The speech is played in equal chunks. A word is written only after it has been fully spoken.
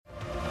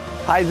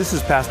Hi, this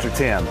is Pastor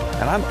Tim,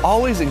 and I'm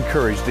always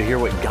encouraged to hear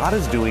what God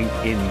is doing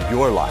in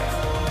your life.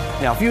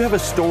 Now, if you have a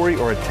story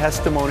or a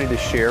testimony to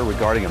share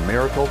regarding a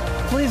miracle,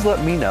 please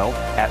let me know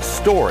at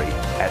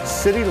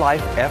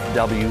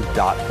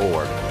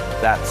story@citylifefw.org.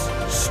 That's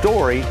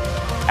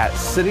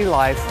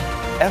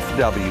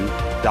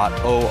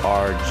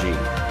story@citylifefw.org.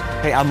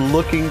 Hey, I'm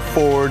looking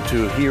forward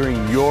to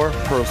hearing your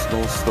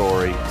personal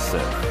story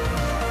soon.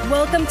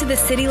 Welcome to the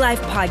City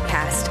Life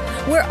Podcast.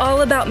 We're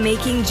all about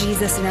making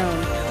Jesus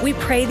known. We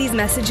pray these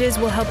messages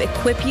will help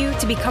equip you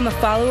to become a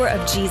follower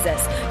of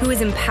Jesus, who is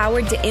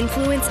empowered to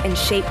influence and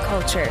shape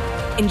culture.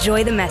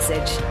 Enjoy the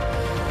message.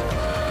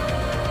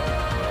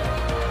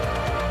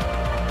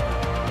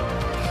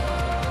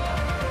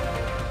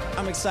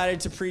 I'm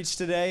excited to preach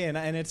today,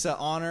 and it's an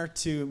honor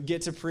to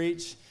get to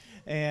preach.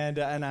 And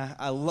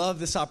I love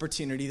this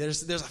opportunity.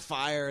 There's a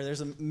fire.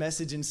 There's a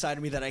message inside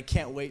of me that I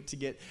can't wait to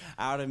get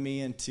out of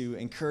me and to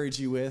encourage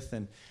you with.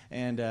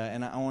 And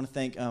I want to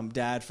thank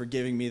Dad for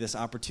giving me this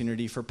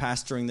opportunity, for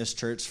pastoring this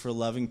church, for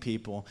loving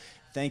people.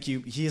 Thank you.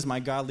 He is my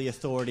godly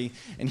authority.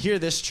 And here,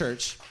 this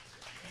church,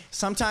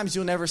 sometimes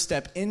you'll never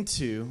step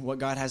into what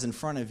God has in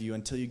front of you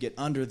until you get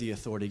under the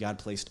authority God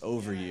placed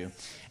over you.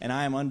 And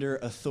I am under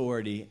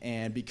authority,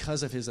 and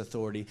because of His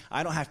authority,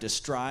 I don't have to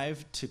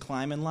strive to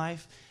climb in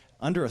life.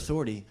 Under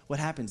authority, what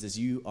happens is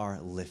you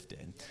are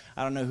lifted.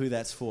 I don't know who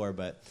that's for,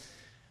 but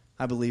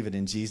I believe it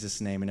in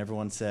Jesus' name. And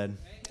everyone said,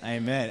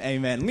 Amen.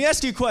 Amen. Let me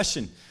ask you a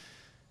question.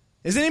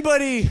 Is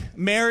anybody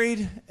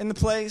married in the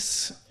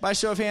place? By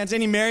show of hands.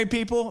 Any married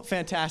people?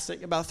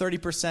 Fantastic. About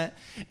 30%.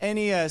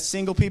 Any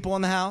single people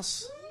in the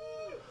house?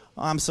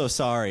 Oh, I'm so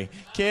sorry.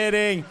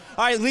 Kidding.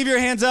 All right, leave your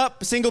hands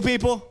up, single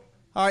people.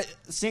 All right,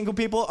 single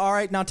people. All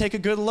right, now take a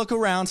good look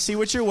around. See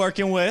what you're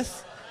working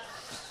with.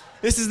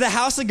 This is the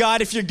house of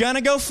God. If you're going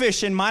to go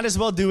fishing, might as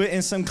well do it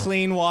in some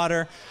clean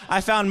water. I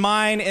found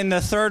mine in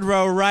the third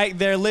row right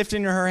there,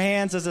 lifting her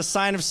hands as a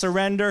sign of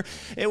surrender.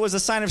 It was a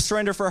sign of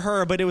surrender for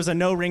her, but it was a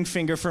no ring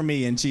finger for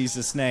me in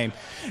Jesus' name.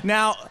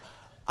 Now,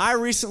 I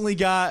recently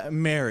got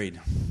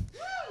married.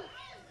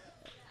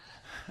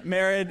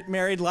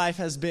 Married life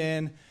has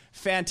been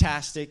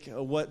fantastic.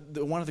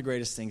 One of the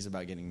greatest things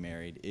about getting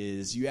married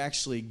is you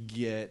actually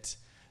get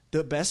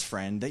the best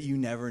friend that you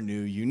never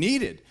knew you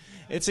needed.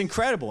 It's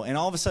incredible. And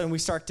all of a sudden we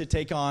start to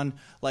take on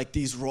like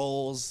these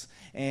roles,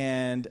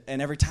 and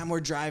every time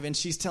we're driving,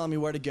 she's telling me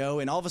where to go,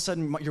 and all of a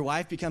sudden your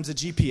wife becomes a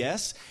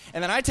GPS,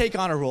 and then I take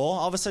on a role.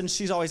 All of a sudden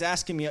she's always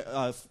asking me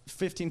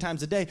 15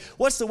 times a day,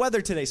 what's the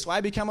weather today? So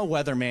I become a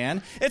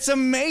weatherman. It's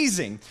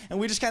amazing. And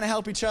we just kind of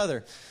help each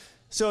other.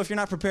 So if you're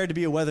not prepared to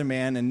be a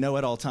weatherman and know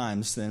at all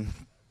times, then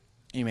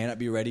you may not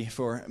be ready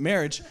for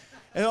marriage.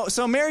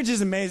 So marriage is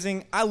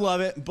amazing. I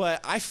love it,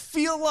 but I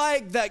feel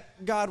like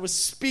that God was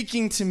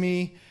speaking to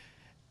me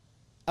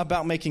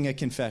about making a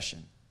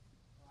confession.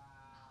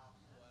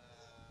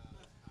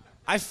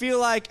 I feel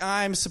like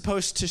I'm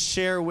supposed to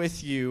share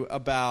with you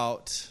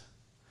about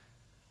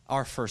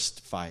our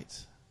first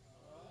fight.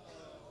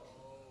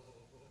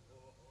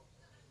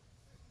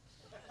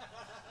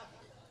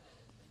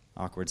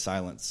 Awkward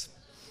silence.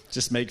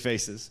 Just make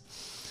faces.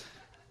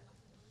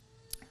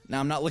 Now,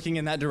 I'm not looking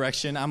in that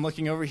direction. I'm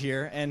looking over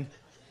here, and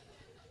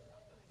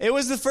it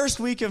was the first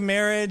week of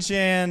marriage,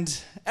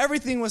 and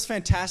everything was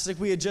fantastic.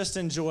 We had just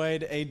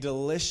enjoyed a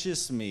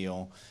delicious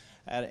meal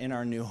in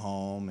our new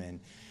home, and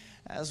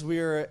as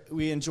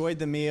we enjoyed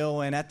the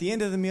meal, and at the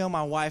end of the meal,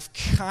 my wife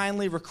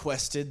kindly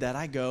requested that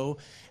I go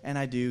and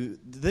I do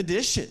the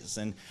dishes,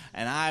 and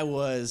I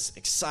was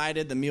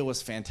excited. The meal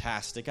was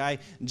fantastic. I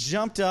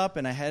jumped up,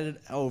 and I headed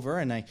over,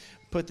 and I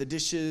put the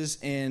dishes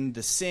in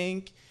the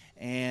sink,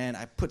 and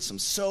I put some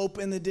soap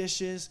in the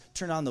dishes,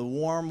 turned on the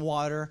warm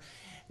water,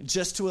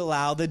 just to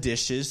allow the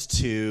dishes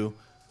to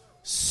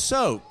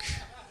soak.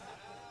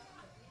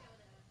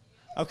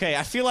 Okay,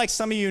 I feel like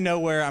some of you know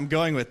where I'm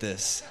going with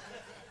this.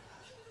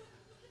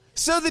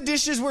 So the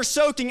dishes were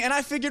soaking, and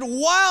I figured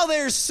while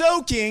they're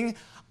soaking,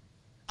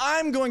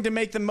 I'm going to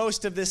make the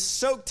most of this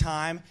soak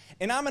time,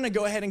 and I'm going to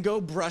go ahead and go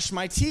brush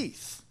my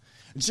teeth,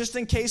 just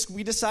in case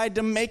we decide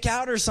to make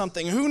out or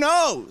something. Who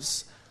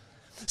knows?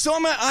 So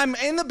I'm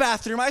in the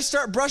bathroom. I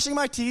start brushing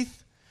my teeth.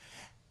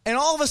 And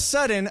all of a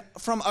sudden,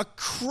 from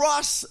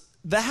across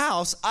the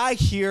house, I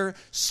hear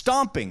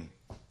stomping.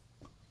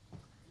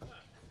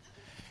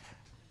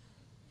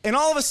 And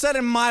all of a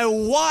sudden, my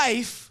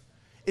wife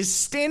is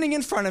standing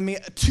in front of me,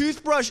 a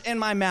toothbrush in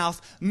my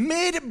mouth.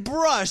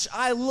 Mid-brush,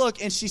 I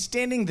look, and she's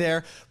standing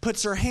there,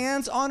 puts her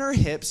hands on her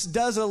hips,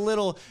 does a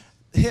little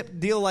hip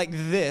deal like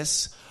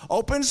this,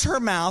 opens her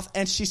mouth,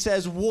 and she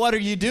says, "What are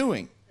you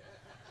doing?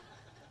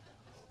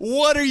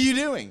 What are you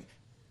doing?"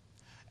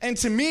 And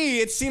to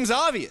me, it seems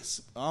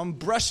obvious. I'm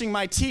brushing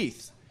my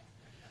teeth.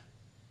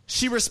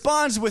 She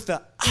responds with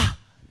a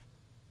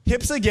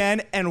hips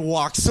again and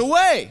walks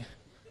away.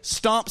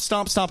 Stomp,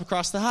 stomp, stomp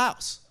across the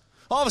house.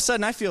 All of a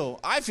sudden, I feel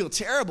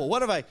terrible.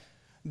 What have I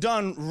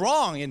done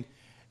wrong? And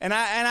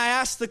I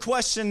ask the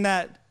question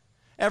that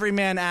every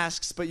man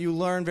asks, but you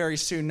learn very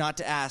soon not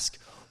to ask,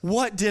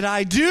 what did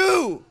I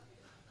do?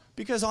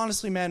 Because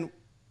honestly, man,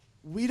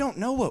 we don't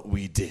know what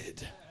we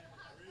did.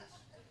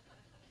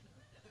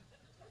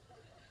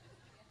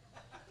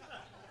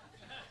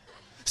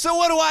 So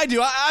what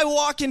do? I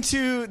walk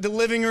into the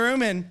living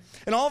room and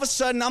all of a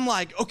sudden I'm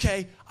like,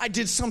 okay, I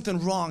did something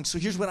wrong. So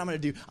here's what I'm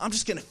going to do. I'm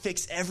just going to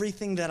fix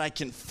everything that I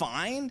can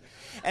find.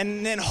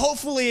 And then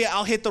hopefully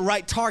I'll hit the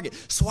right target.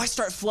 So I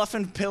start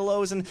fluffing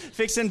pillows and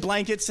fixing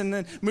blankets and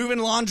then moving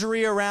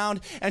laundry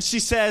around. And she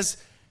says,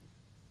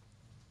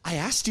 I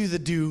asked you to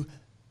do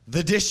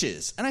the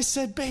dishes. And I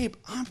said, babe,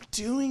 I'm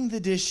doing the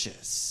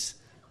dishes.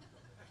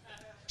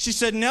 She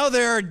said, no,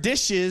 there are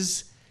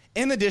dishes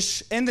in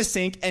the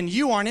sink, and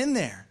you aren't in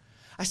there.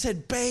 I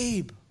said,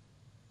 babe,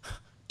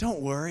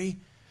 don't worry,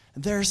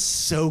 they're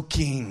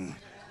soaking.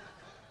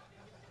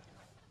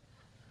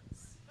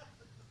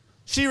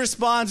 She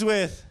responds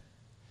with,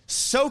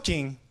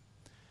 soaking?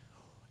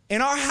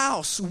 In our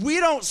house, we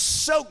don't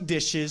soak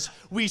dishes,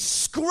 we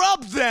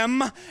scrub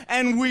them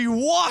and we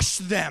wash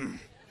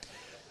them.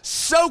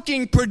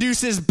 Soaking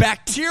produces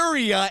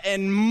bacteria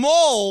and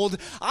mold.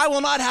 I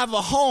will not have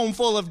a home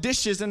full of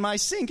dishes in my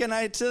sink.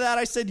 And to that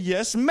I said,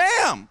 yes,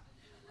 ma'am.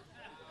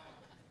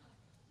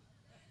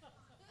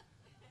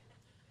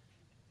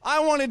 I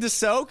wanted to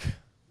soak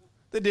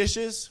the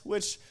dishes,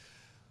 which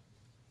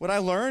what I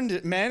learned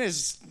it meant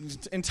is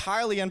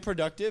entirely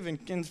unproductive and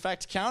in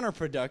fact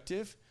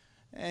counterproductive.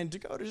 And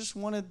Dakota just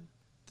wanted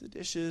the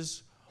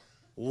dishes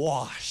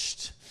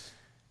washed.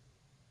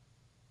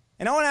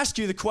 And I want to ask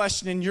you the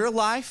question, in your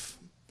life,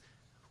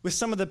 with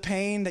some of the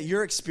pain that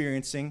you're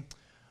experiencing,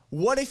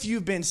 what if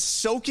you've been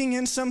soaking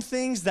in some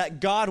things that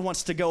God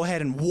wants to go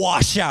ahead and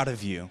wash out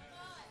of you?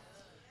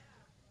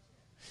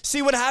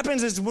 See, what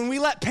happens is when we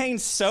let pain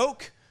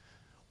soak,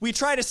 we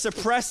try to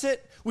suppress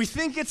it. We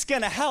think it's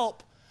going to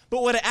help,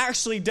 but what it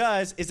actually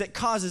does is it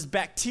causes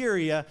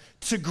bacteria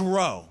to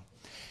grow.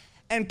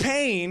 And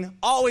pain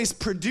always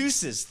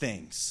produces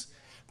things.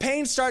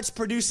 Pain starts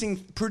producing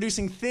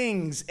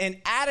things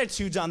and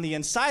attitudes on the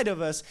inside of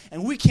us,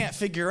 and we can't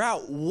figure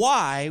out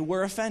why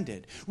we're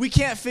offended. We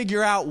can't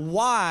figure out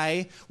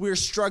why we're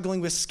struggling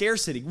with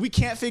scarcity. We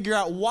can't figure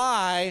out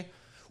why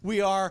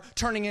we are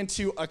turning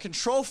into a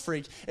control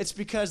freak. It's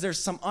because there's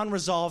some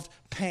unresolved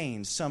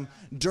pain, some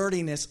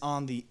dirtiness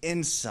on the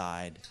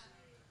inside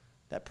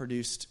that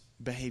produced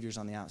behaviors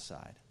on the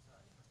outside.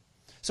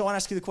 So I want to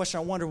ask you the question,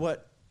 I wonder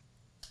what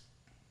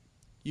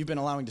you've been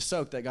allowing to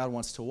soak that God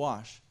wants to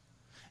wash.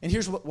 And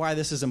here's why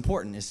this is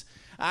important: is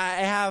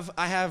I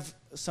have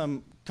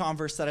some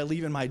Converse that I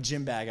leave in my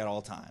gym bag at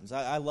all times.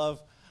 I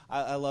love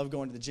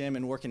going to the gym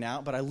and working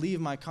out, but I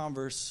leave my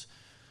Converse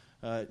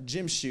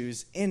gym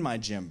shoes in my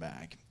gym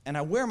bag. And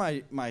I wear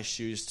my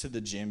shoes to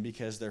the gym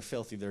because they're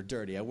filthy, they're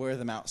dirty. I wear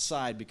them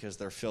outside because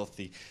they're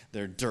filthy,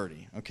 they're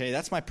dirty. Okay,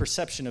 that's my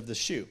perception of the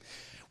shoe.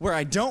 Where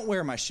I don't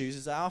wear my shoes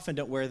is I often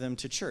don't wear them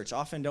to church,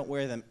 often don't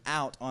wear them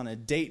out on a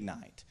date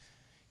night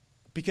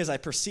because I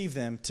perceive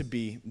them to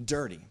be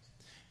dirty.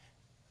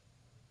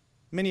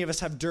 Many of us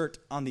have dirt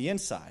on the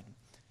inside.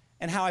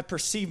 And how I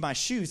perceive my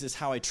shoes is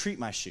how I treat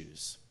my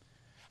shoes.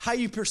 How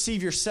you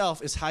perceive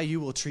yourself is how you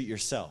will treat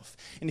yourself.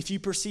 And if you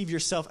perceive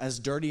yourself as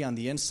dirty on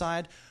the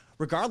inside,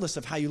 regardless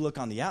of how you look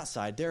on the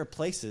outside, there are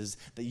places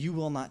that you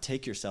will not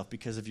take yourself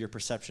because of your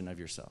perception of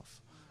yourself.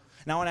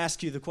 Now I want to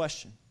ask you the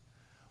question: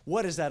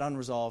 what is that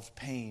unresolved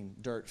pain,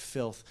 dirt,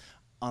 filth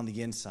on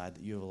the inside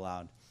that you have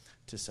allowed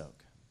to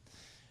soak?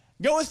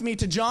 Go with me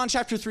to John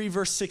chapter 3,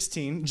 verse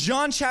 16.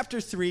 John chapter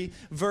 3,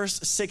 verse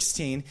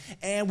 16.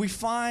 And we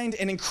find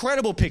an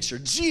incredible picture.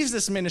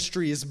 Jesus'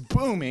 ministry is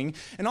booming.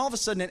 And all of a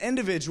sudden, an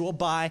individual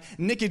by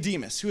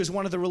Nicodemus, who is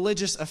one of the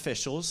religious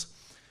officials,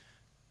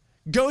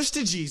 goes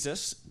to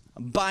Jesus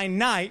by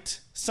night.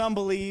 Some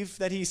believe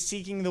that he's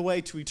seeking the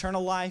way to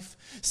eternal life.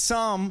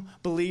 Some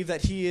believe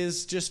that he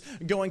is just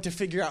going to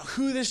figure out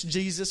who this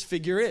Jesus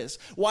figure is.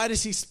 Why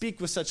does he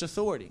speak with such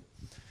authority?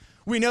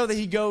 We know that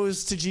he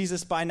goes to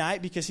Jesus by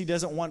night because he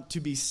doesn't want to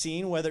be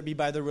seen, whether it be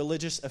by the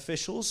religious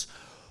officials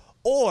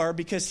or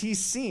because he's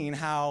seen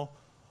how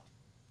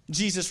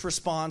Jesus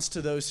responds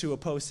to those who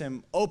oppose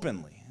him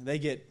openly. They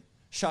get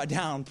shot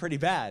down pretty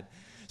bad.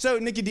 So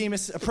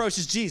Nicodemus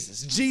approaches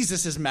Jesus.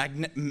 Jesus is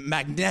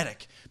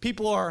magnetic.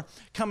 People are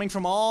coming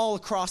from all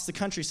across the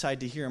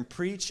countryside to hear him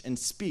preach and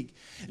speak.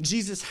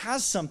 Jesus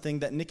has something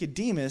that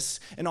Nicodemus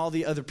and all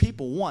the other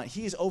people want.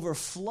 He is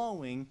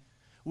overflowing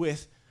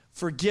with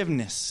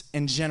forgiveness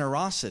and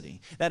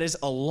generosity. That is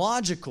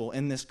illogical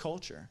in this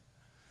culture.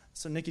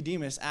 So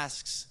Nicodemus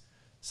asks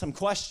some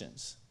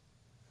questions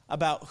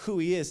about who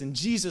he is, and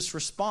Jesus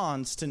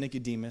responds to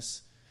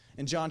Nicodemus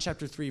in John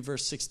chapter 3,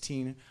 verse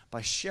 16,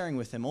 by sharing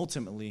with him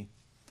ultimately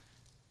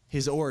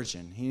his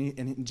origin.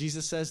 And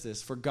Jesus says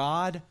this: "For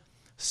God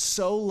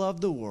so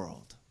loved the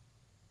world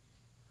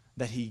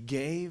that he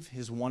gave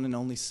his one and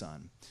only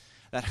Son,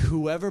 that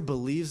whoever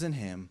believes in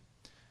him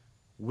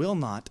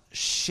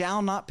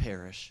shall not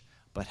perish,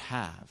 but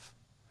have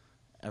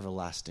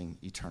everlasting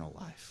eternal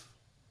life."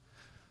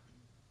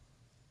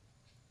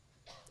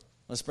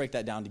 Let's break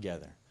that down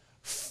together.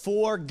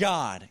 For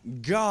God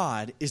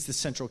is the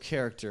central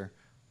character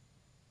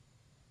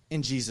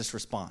in Jesus'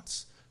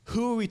 response.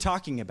 Who are we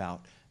talking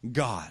about?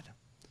 God.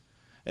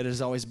 It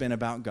has always been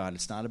about God.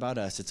 It's not about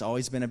us. It's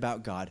always been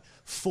about God.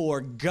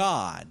 For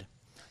God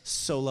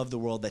so loved the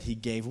world that he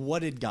gave.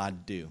 What did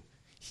God do?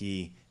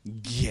 He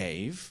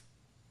gave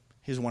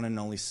his one and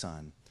only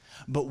Son.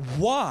 But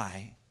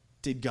why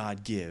did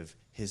God give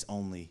his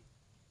only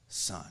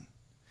Son?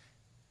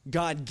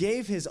 God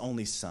gave his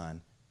only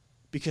Son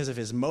because of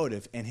his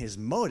motive, and his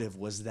motive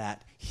was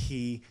that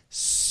he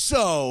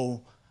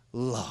so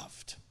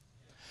loved.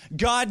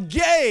 God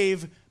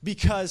gave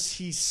because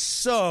he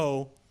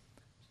so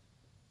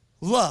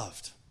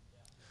loved,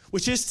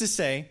 which is to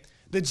say,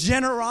 the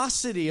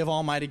generosity of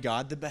Almighty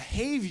God, the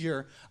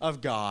behavior of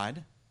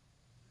God,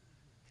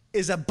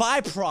 is a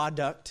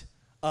byproduct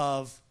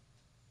of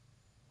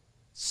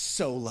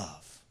so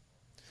love.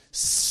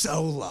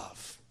 So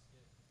love.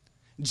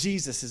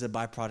 Jesus is a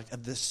byproduct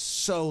of the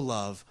so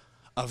love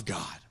of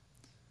God.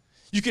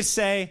 You could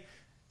say,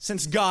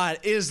 since God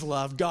is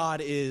love,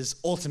 God is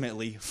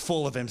ultimately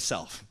full of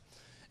himself.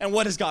 And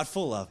what is God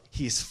full of?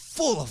 He is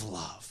full of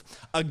love.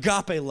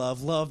 Agape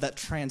love, love that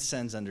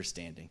transcends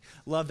understanding.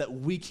 Love that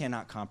we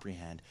cannot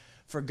comprehend.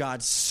 For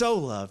God so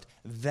loved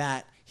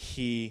that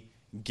he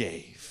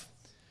gave.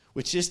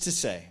 Which is to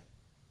say,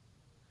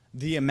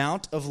 the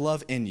amount of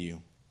love in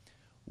you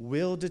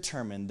will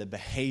determine the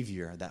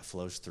behavior that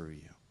flows through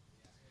you.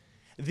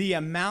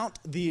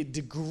 The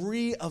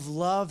degree of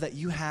love that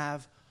you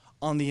have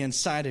on the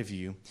inside of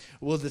you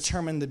will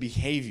determine the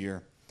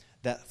behavior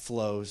that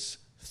flows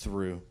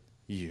through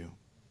you.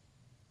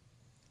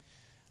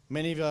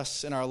 Many of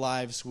us in our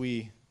lives,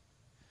 we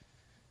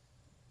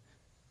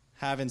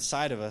have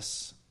inside of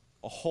us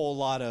a whole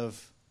lot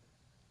of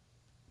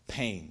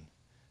pain.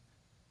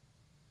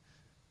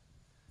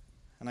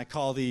 And I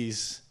call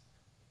these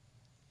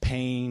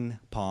pain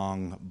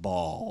pong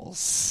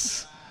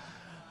balls.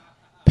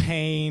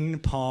 Pain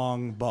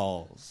pong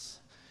balls.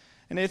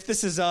 And if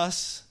this is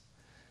us,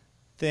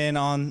 then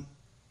on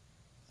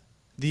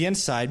the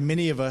inside,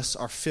 many of us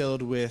are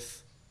filled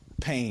with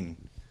pain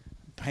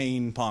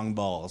pong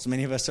balls.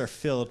 Many of us are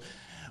filled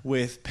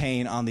with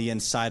pain on the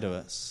inside of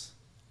us.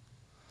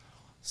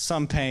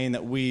 Some pain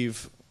that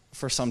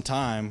for some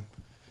time,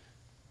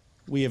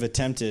 we have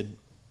attempted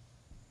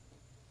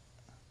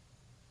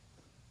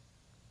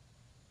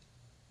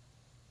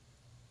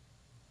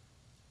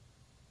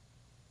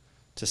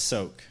to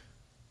soak.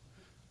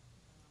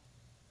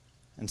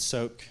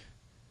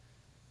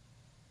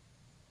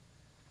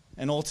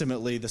 And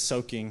ultimately, the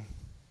soaking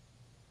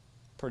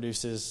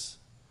produces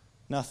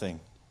nothing.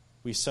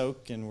 We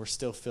soak and we're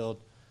still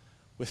filled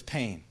with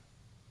pain.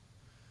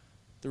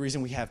 The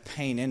reason we have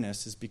pain in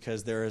us is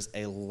because there is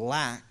a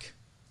lack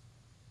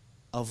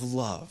of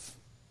love.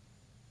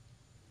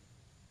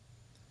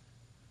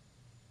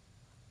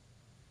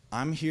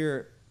 I'm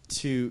here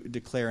to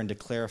declare and to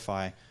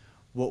clarify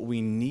what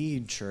we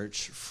need,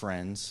 church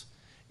friends,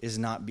 is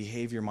not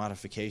behavior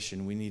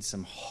modification. We need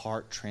some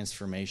heart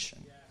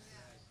transformation.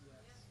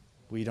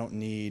 We don't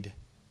need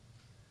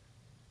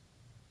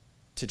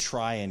to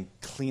try and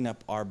clean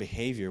up our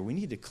behavior. We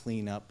need to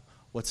clean up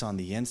what's on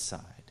the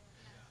inside.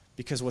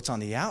 Because what's on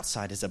the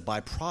outside is a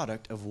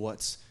byproduct of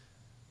what's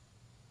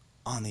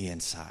on the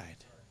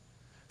inside.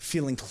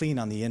 Feeling clean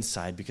on the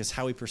inside, because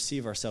how we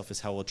perceive ourselves is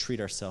how we'll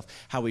treat ourselves.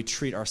 How we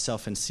treat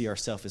ourselves and see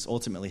ourselves is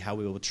ultimately how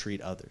we will treat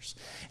others.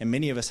 And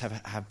many of us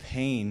have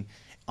pain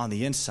on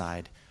the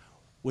inside,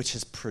 which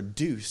has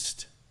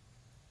produced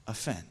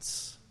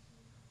offense,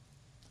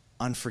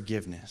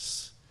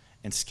 unforgiveness,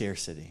 and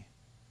scarcity.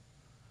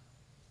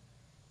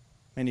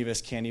 Many of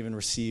us can't even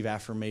receive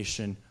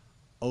affirmation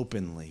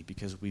openly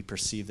because we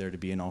perceive there to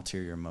be an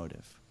ulterior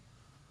motive.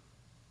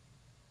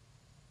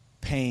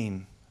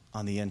 Pain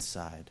on the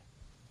inside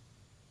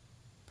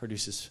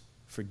produces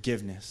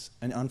forgiveness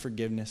and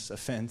unforgiveness,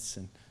 offense,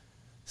 and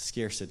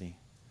scarcity.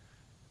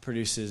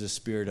 Produces a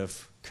spirit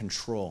of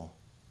control.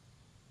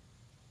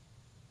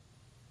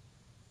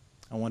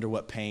 I wonder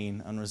what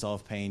pain,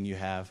 unresolved pain you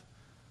have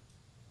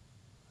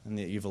and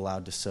that you've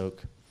allowed to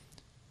soak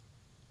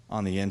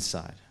on the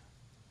inside.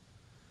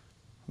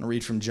 I'm going to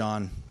read from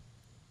John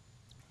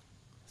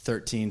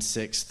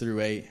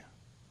 13:6-8.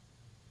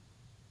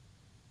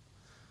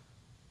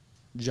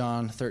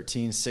 John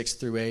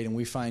 13:6-8, and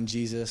we find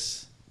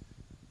Jesus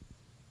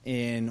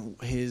in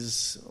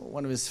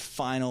one of his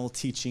final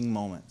teaching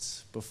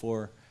moments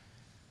before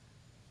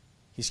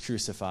he's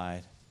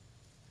crucified.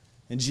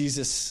 And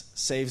Jesus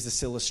saves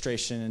this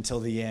illustration until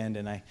the end,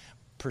 and I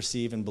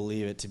perceive and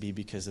believe it to be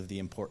because of the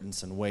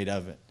importance and weight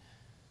of it.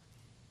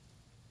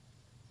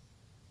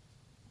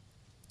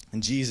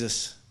 And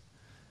Jesus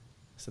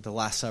is at the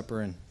Last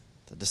Supper, and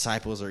the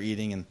disciples are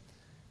eating, and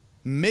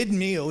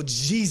mid-meal,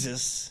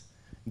 Jesus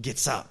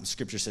gets up. And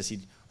Scripture says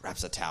he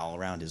wraps a towel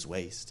around his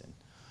waist.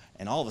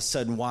 And all of a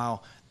sudden,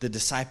 while the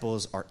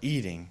disciples are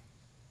eating,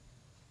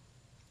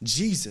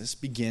 Jesus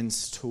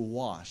begins to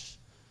wash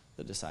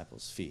the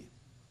disciples' feet.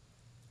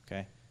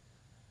 Okay?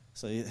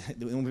 So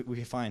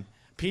we find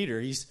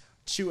Peter, he's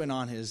chewing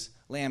on his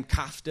lamb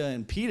kafta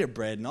and pita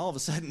bread, and all of a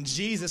sudden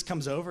Jesus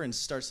comes over and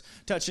starts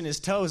touching his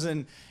toes,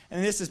 and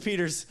this is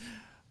Peter's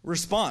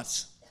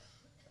response.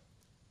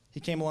 He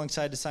came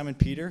alongside to Simon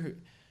Peter,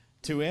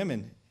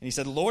 and he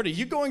said, Lord, are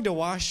you going to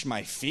wash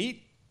my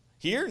feet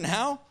here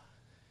now?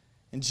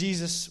 And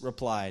Jesus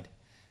replied,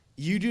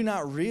 you do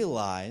not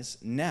realize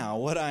now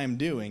what I am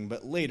doing,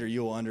 but later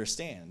you will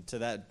understand. To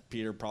that,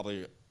 Peter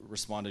probably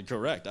responded,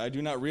 correct. I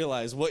do not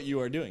realize what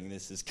you are doing.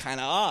 This is kind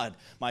of odd.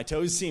 My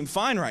toes seem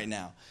fine right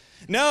now.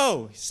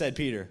 No, said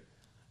Peter,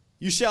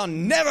 you shall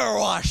never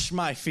wash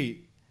my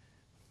feet.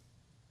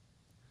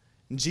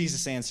 And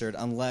Jesus answered,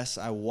 unless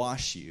I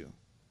wash you,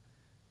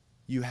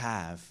 you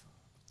have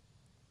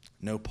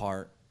no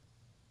part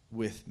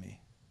with me.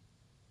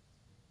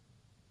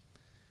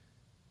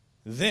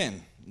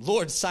 Then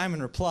Lord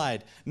Simon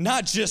replied,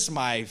 not just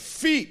my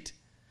feet,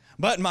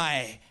 but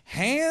my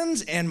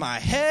hands and my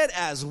head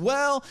as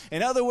well.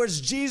 In other words,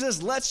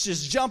 Jesus, let's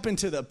just jump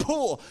into the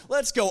pool.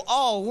 Let's go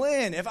all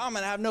in. If I'm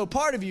going to have no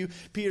part of you,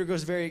 Peter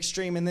goes very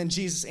extreme. And then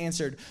Jesus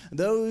answered,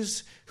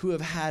 those who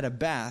have had a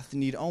bath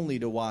need only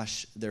to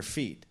wash their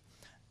feet.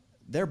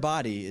 Their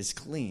body is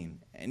clean,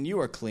 and you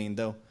are clean,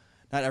 though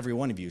not every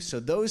one of you. So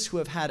those who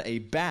have had a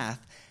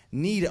bath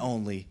need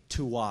only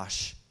to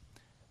wash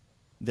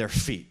their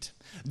feet.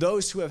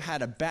 Those who have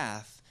had a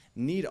bath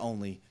need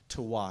only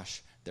to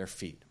wash their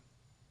feet.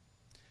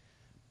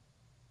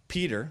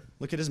 Peter,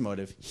 look at his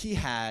motive. He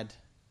had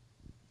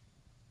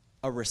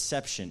a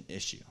reception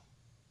issue,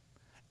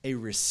 a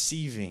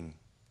receiving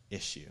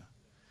issue.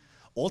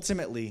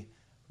 Ultimately,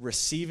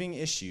 receiving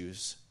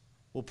issues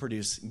will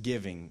produce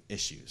giving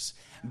issues.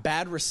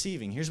 Bad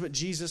receiving, here's what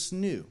Jesus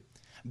knew.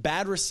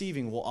 Bad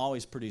receiving will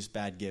always produce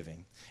bad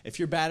giving. If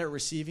you're bad at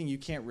receiving, you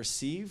can't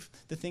receive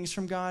the things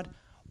from God.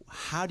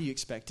 How do you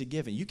expect to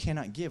give it? You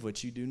cannot give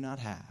what you do not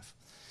have.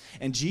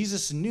 And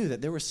Jesus knew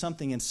that there was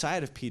something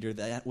inside of Peter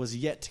that was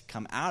yet to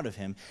come out of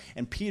him,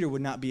 and Peter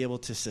would not be able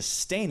to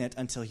sustain it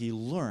until he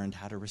learned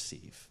how to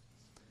receive.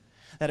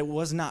 That it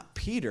was not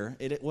Peter,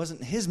 it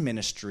wasn't his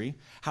ministry,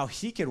 how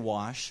he could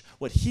wash,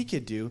 what he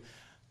could do,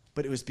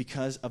 but it was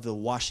because of the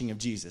washing of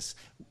Jesus.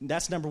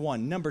 That's number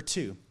one. Number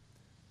two,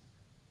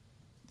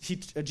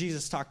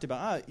 Jesus talked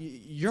about,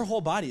 your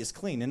whole body is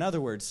clean. In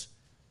other words,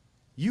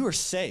 you are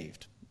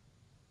saved.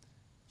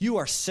 You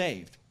are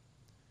saved.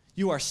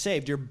 You are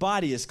saved. Your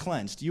body is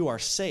cleansed. You are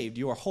saved.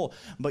 You are whole.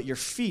 But your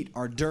feet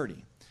are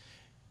dirty.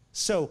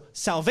 So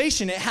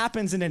salvation, it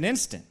happens in an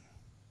instant.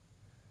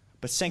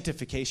 But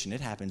sanctification, it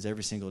happens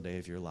every single day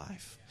of your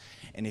life.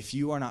 And if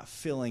you are not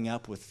filling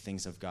up with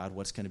things of God,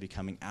 what's going to be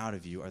coming out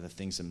of you are the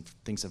things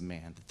of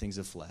man, the things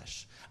of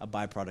flesh, a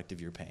byproduct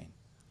of your pain.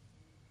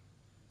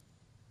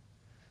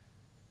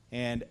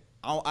 And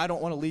I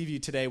don't want to leave you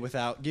today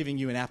without giving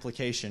you an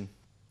application.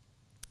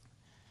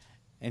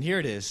 And here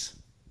it is.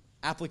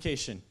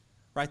 Application.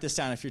 Write this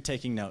down if you're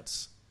taking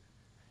notes.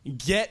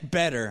 Get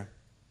better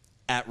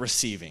at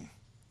receiving.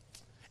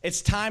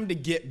 It's time to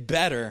get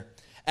better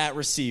at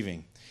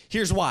receiving.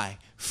 Here's why.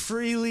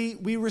 Freely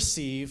we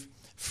receive,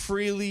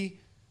 freely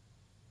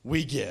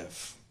we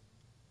give.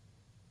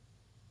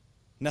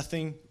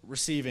 Nothing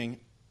receiving.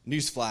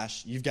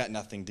 Newsflash, you've got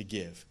nothing to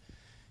give.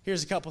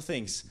 Here's a couple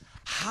things.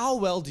 How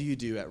well do you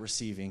do at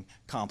receiving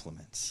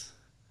compliments?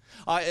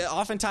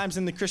 Oftentimes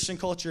in the Christian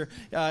culture,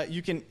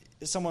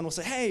 someone will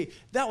say, hey,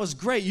 that was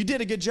great. You did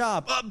a good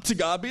job. To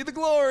God be the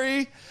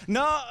glory.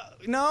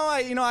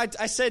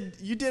 I said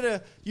you did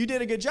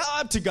a good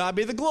job. To God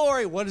be the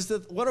glory.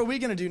 What are we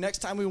going to do next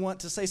time we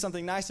want to say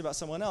something nice about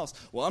someone else?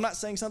 Well, I'm not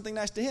saying something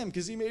nice to him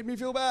because he made me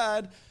feel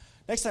bad.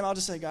 Next time I'll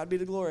just say, God be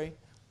the glory.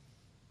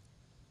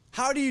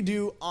 How do you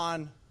do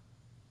on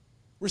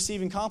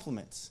receiving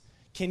compliments?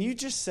 Can you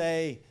just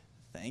say,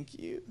 thank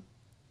you?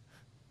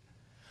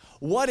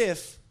 What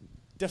if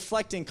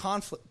deflecting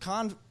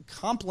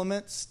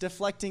compliments,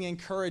 deflecting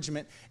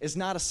encouragement is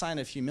not a sign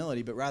of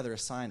humility, but rather a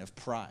sign of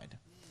pride?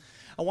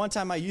 One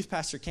time my youth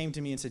pastor came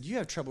to me and said, you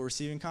have trouble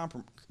receiving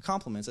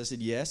compliments. I said,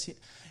 yes.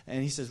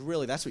 And he says,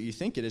 really, that's what you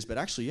think it is, but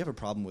actually you have a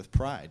problem with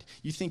pride.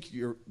 You think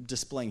you're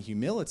displaying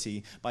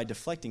humility by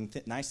deflecting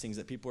nice things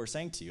that people are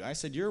saying to you. I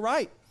said, you're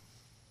right.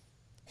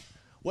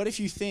 What if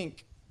you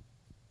think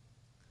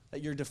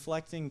that you're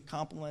deflecting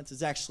compliments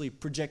is actually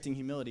projecting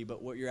humility,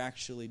 but what you're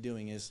actually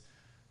doing is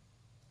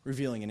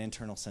revealing an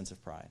internal sense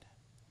of pride?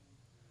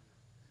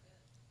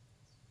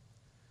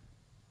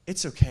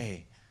 It's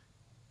okay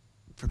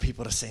for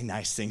people to say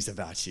nice things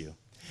about you.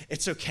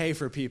 It's okay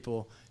for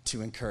people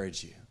to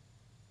encourage you.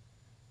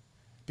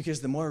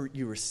 Because the more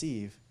you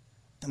receive,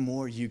 the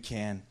more you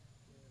can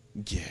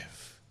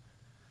give.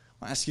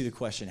 I'll ask you the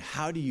question,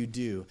 how do you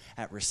do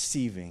at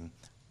receiving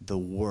the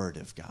Word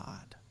of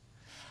God?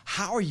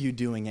 How are you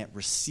doing at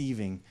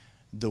receiving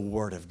the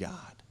Word of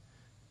God?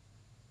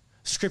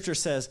 Scripture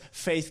says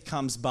faith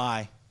comes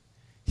by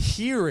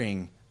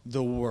hearing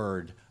the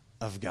Word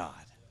of God.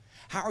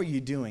 How are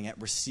you doing at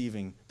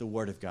receiving the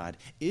Word of God?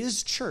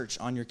 Is church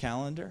on your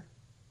calendar?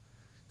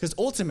 Because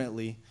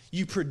ultimately,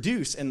 you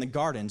produce in the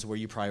gardens where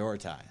you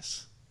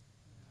prioritize.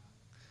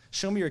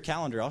 Show me your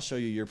calendar, I'll show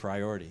you your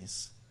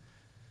priorities.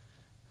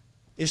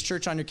 Is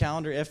church on your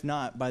calendar? If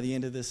not, by the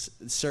end of this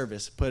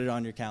service, put it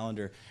on your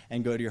calendar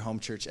and go to your home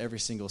church every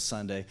single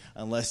Sunday,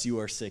 unless you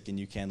are sick and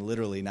you can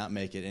literally not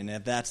make it. And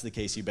if that's the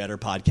case, you better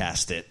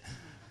podcast it.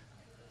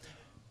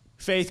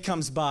 Faith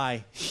comes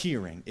by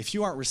hearing. If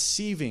you aren't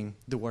receiving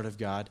the word of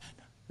God,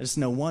 it's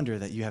no wonder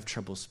that you have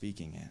trouble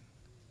speaking it.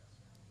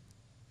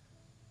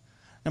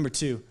 Number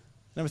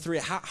three,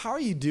 how are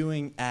you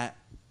doing at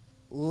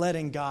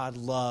letting God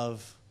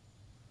love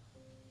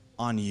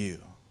on you?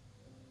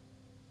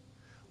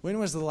 When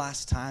was the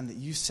last time that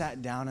you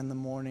sat down in the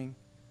morning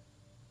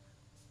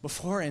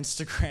before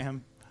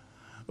Instagram,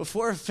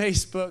 before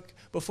Facebook,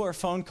 before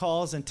phone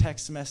calls and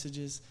text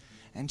messages,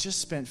 and just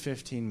spent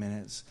 15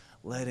 minutes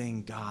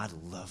letting God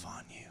love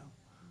on you?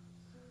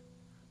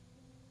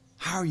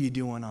 How are you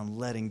doing on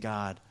letting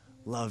God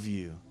love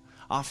you?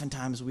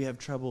 Oftentimes we have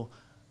trouble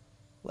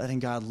letting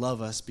God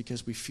love us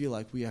because we feel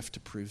like we have to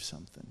prove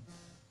something.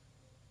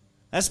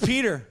 That's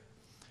Peter.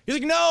 He's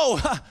like, no,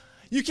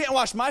 you can't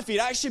wash my feet.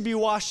 I should be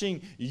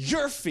washing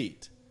your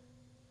feet.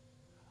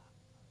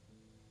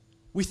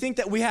 We think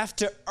that we have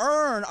to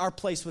earn our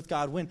place with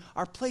God, when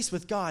our place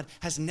with God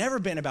has never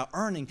been about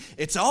earning.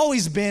 It's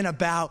always been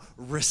about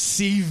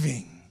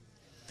receiving.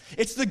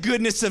 It's the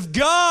goodness of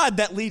God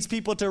that leads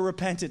people to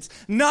repentance,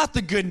 not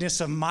the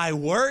goodness of my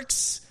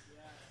works.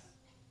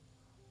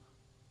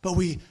 But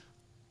we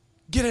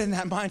get in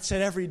that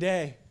mindset every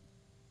day.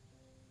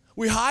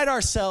 We hide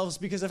ourselves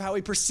because of how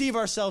we perceive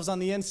ourselves on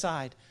the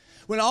inside,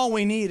 when all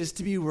we need is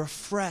to be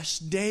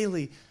refreshed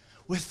daily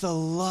with the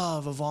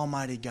love of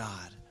Almighty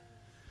God.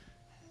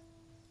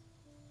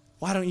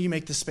 Why don't you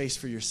make the space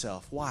for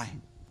yourself? Why?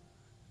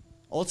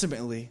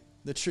 Ultimately,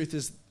 the truth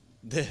is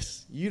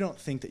this: you don't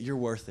think that you're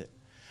worth it.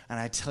 And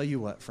I tell you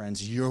what,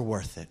 friends, you're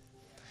worth it.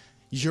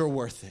 You're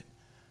worth it.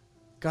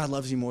 God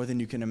loves you more than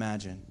you can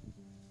imagine.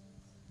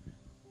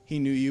 He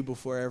knew you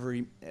before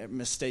every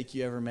mistake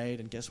you ever made.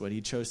 And guess what?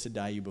 He chose to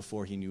die you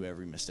before he knew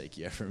every mistake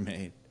you ever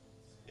made.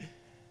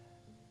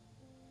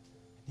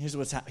 Here's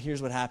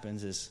what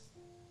happens is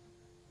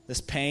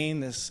this pain,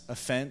 this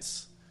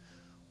offense,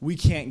 we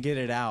can't get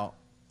it out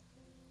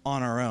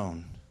on our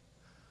own.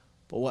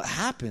 But what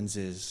happens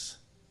is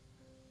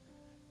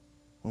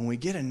when we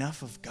get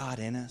enough of God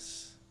in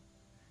us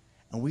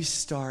and we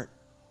start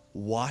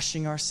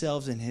washing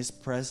ourselves in his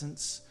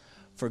presence,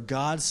 for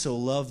God so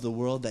loved the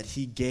world that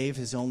he gave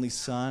his only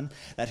Son,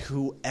 that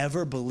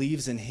whoever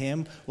believes in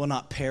him will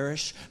not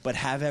perish, but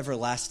have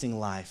everlasting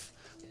life.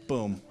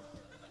 Boom.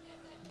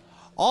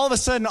 All of a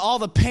sudden, all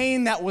the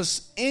pain that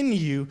was in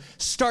you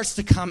starts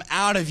to come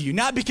out of you.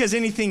 Not because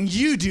anything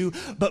you do,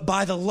 but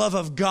by the love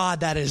of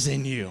God that is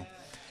in you.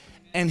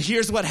 And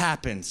here's what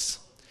happens.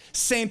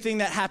 Same thing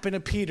that happened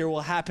to Peter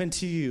will happen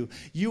to you.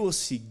 You will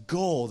see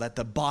gold at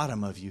the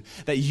bottom of you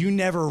that you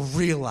never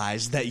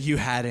realized that you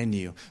had in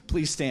you.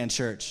 Please stand,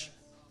 church.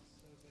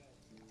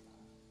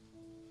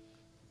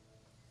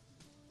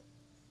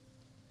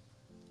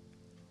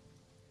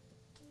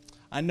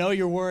 I know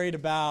you're worried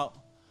about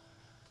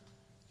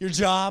your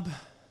job,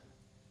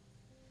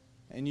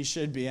 and you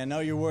should be. I know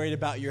you're worried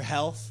about your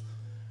health,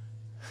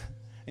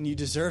 and you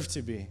deserve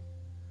to be.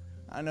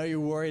 I know you're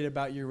worried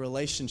about your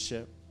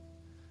relationship,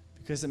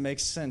 because it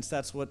makes sense.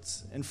 That's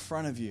what's in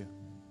front of you.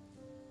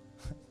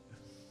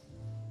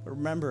 But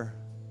remember,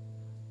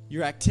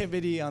 your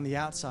activity on the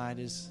outside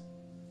is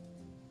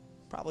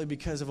probably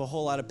because of a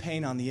whole lot of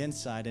pain on the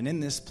inside. And in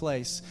this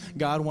place,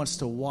 God wants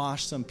to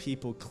wash some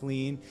people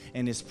clean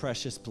in his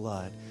precious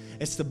blood.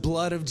 It's the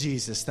blood of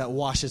Jesus that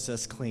washes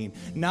us clean,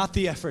 not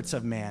the efforts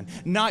of man,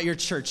 not your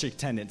church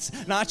attendance,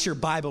 not your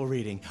Bible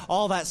reading.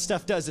 All that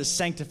stuff does is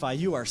sanctify.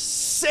 You are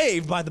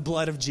saved by the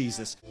blood of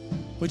Jesus.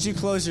 Would you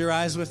close your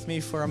eyes with me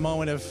for a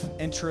moment of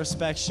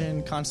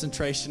introspection,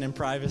 concentration, and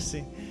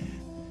privacy?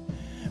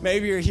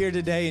 Maybe you're here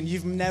today and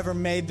you've never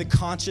made the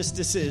conscious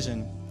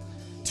decision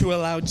to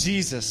allow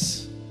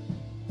Jesus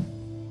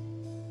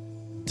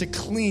to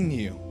clean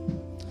you,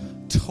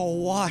 to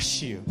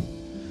wash you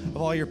of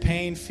all your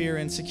pain, fear,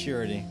 and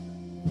insecurity.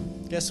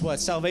 Guess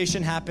what?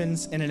 Salvation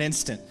happens in an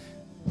instant.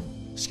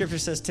 Scripture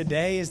says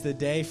today is the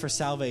day for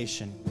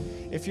salvation.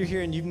 If you're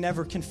here and you've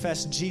never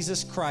confessed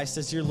Jesus Christ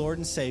as your Lord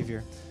and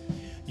Savior,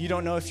 you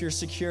don't know if your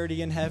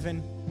security in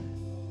heaven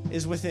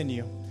is within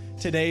you.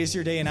 Today is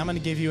your day, and I'm going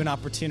to give you an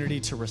opportunity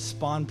to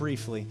respond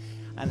briefly.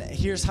 And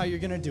here's how you're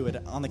going to do it.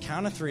 On the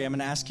count of 3, I'm going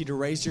to ask you to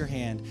raise your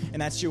hand.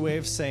 And that's your way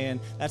of saying,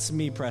 that's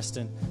me,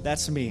 Preston.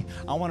 That's me.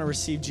 I want to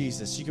receive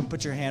Jesus. You can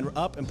put your hand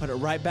up and put it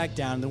right back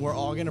down. And then we're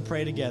all going to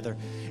pray together.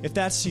 If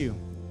that's you,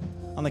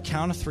 on the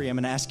count of 3, I'm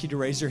going to ask you to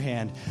raise your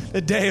hand.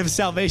 The day of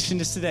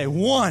salvation is today.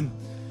 1,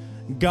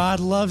 God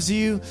loves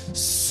you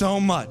so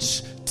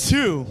much.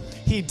 2,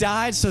 he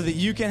died so that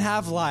you can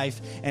have life,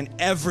 and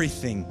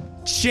everything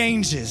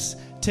changes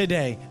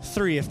today.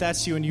 3, if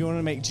that's you and you want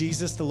to make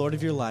Jesus the Lord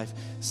of your life,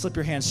 slip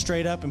your hand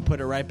straight up and put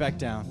it right back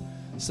down.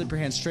 Slip your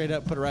hand straight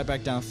up, put it right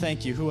back down.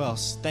 Thank you. Who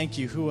else? Thank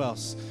you. Who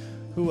else?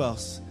 Who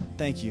else?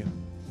 Thank you.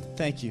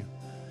 Thank you.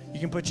 You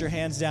can put your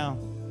hands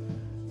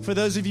down. For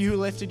those of you who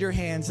lifted your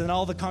hands and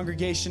all the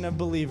congregation of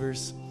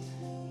believers,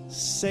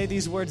 say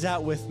these words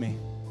out with me.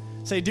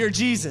 Say, "Dear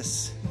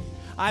Jesus,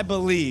 I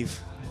believe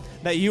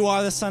that you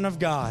are the Son of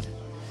God,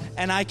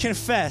 and I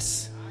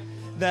confess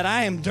that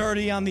I am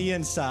dirty on the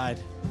inside,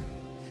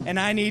 and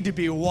I need to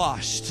be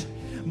washed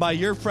by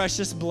your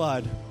precious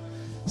blood.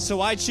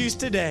 So I choose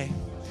today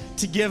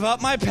to give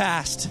up my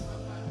past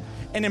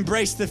and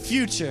embrace the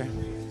future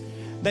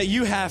that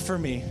you have for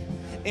me.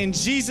 In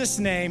Jesus'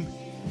 name,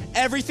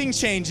 everything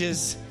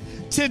changes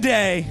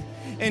today.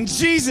 In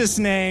Jesus'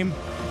 name,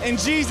 in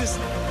Jesus'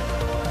 name."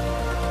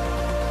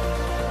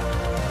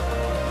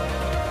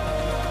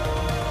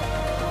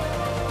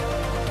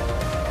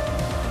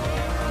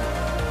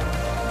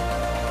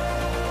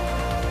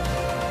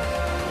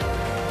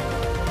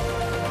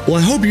 Well,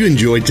 I hope you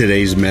enjoyed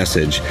today's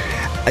message.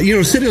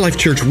 City Life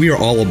Church, we are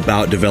all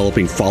about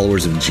developing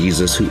followers of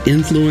Jesus who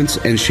influence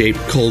and shape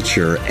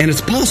culture. And it's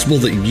possible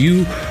that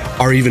you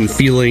are even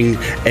feeling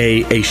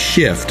a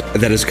shift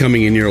that is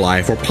coming in your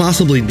life, or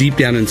possibly deep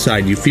down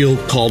inside you feel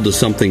called to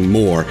something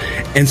more.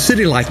 And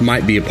City Life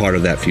might be a part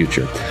of that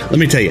future. Let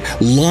me tell you,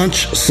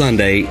 Launch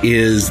Sunday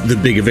is the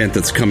big event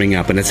that's coming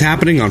up, and it's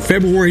happening on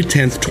February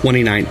 10th,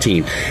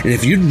 2019. And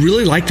if you'd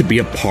really like to be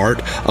a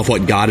part of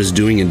what God is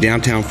doing in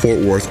downtown Fort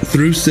Worth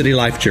through City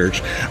Life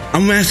Church,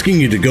 I'm asking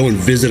you to go and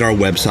visit our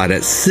website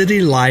at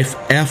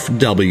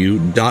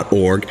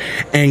citylifefw.org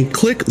and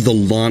click the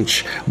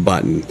launch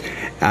button.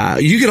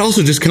 You could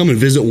also just come and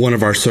visit one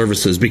of our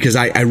services, because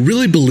I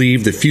really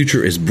believe the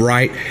future is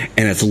bright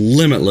and it's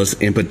limitless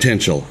in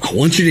potential. I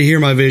want you to hear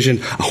my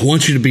vision. I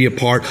want you to be a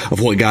part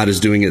of what God is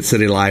doing at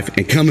City Life,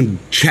 and come and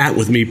chat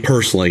with me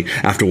personally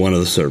after one of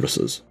the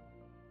services.